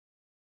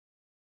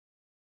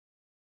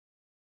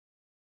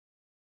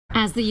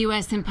As the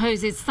US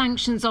imposes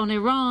sanctions on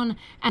Iran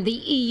and the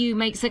EU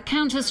makes a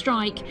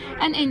counterstrike,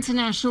 an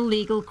international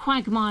legal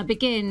quagmire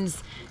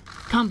begins.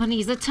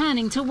 Companies are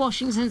turning to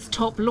Washington's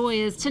top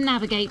lawyers to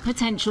navigate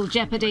potential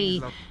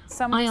jeopardy.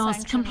 I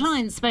asked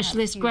compliance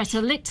specialist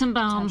Greta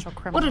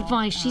Lichtenbaum what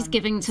advice she's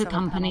giving to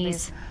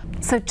companies.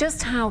 So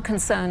just how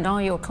concerned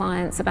are your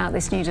clients about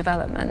this new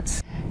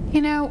development?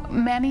 You know,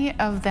 many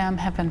of them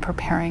have been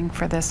preparing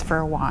for this for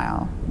a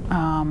while.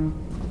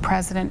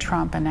 President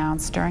Trump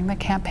announced during the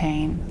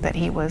campaign that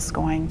he was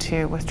going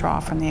to withdraw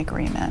from the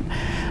agreement.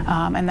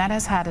 And that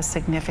has had a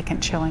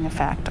significant chilling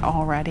effect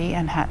already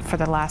and for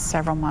the last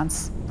several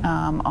months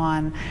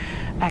on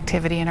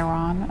activity in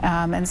Iran.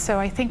 And so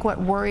I think what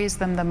worries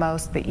them the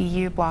most, the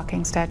EU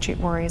blocking statute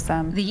worries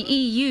them. The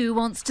EU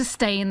wants to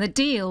stay in the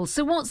deal,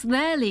 so what's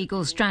their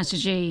legal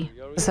strategy?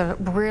 It's a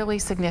really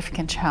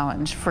significant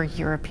challenge for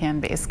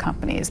European-based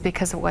companies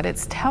because what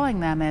it's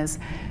telling them is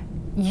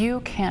you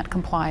can't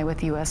comply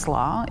with U.S.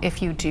 law.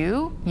 If you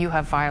do, you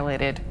have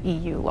violated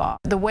EU law.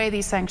 The way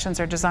these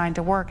sanctions are designed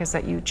to work is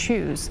that you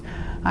choose.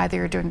 Either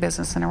you're doing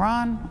business in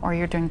Iran or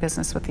you're doing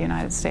business with the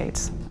United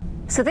States.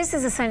 So this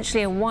is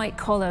essentially a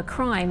white-collar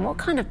crime. What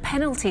kind of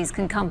penalties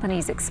can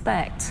companies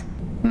expect?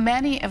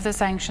 Many of the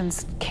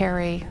sanctions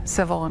carry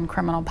civil and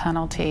criminal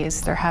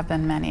penalties. There have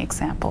been many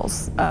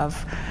examples of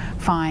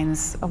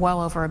fines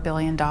well over $1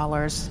 billion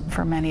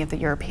for many of the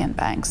European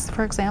banks,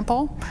 for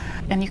example,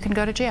 and you can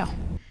go to jail.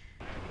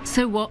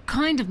 So what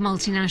kind of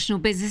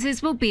multinational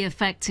businesses will be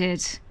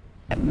affected?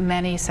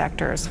 Many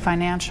sectors,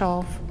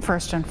 financial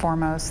first and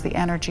foremost, the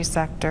energy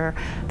sector,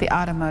 the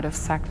automotive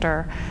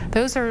sector.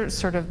 Those are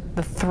sort of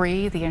the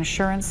three, the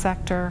insurance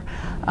sector,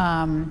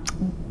 anything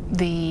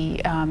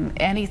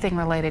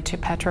related to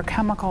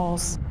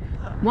petrochemicals.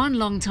 One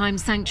longtime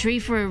sanctuary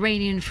for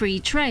Iranian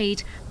free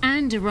trade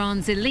and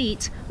Iran's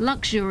elite,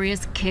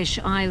 luxurious Kish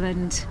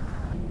Island.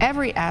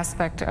 Every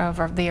aspect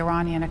of the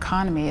Iranian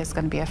economy is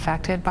going to be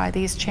affected by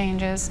these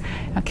changes.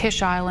 Now,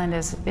 Kish Island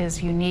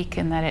is unique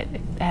in that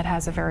it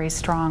has a very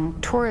strong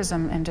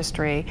tourism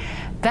industry.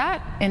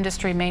 That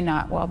industry may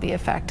not well be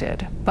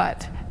affected,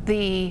 but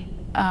the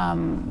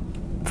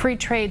free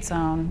trade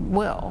zone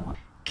will.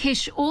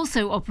 Kish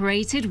also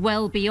operated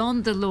well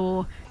beyond the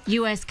law.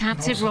 US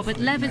captive Robert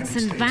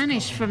Levinson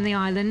vanished from the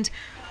island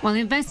while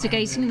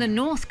investigating the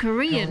North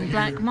Korean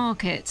black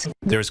market.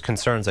 There's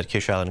concerns that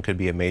Kish Island could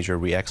be a major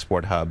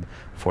re-export hub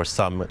for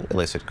some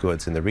illicit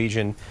goods in the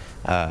region.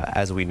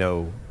 As we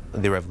know,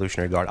 the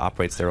Revolutionary Guard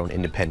operates their own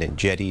independent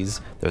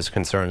jetties. There's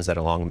concerns that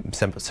along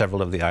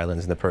several of the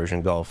islands in the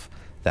Persian Gulf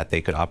that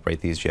they could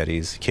operate these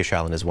jetties. Kish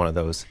Island is one of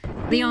those.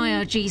 The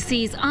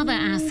IRGC's other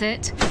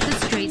asset, the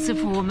Straits of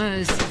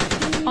Hormuz,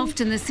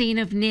 often the scene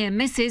of near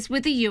misses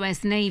with the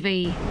US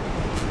Navy.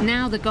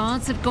 Now the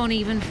guards have gone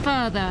even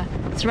further,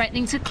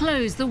 threatening to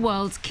close the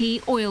world's key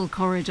oil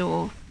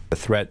corridor. The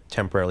threat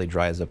temporarily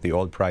dries up the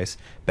oil price,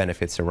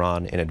 benefits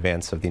Iran in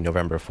advance of the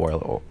November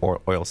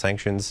oil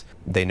sanctions.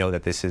 They know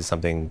that this is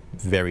something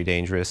very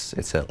dangerous.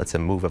 It's a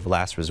move of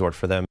last resort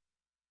for them.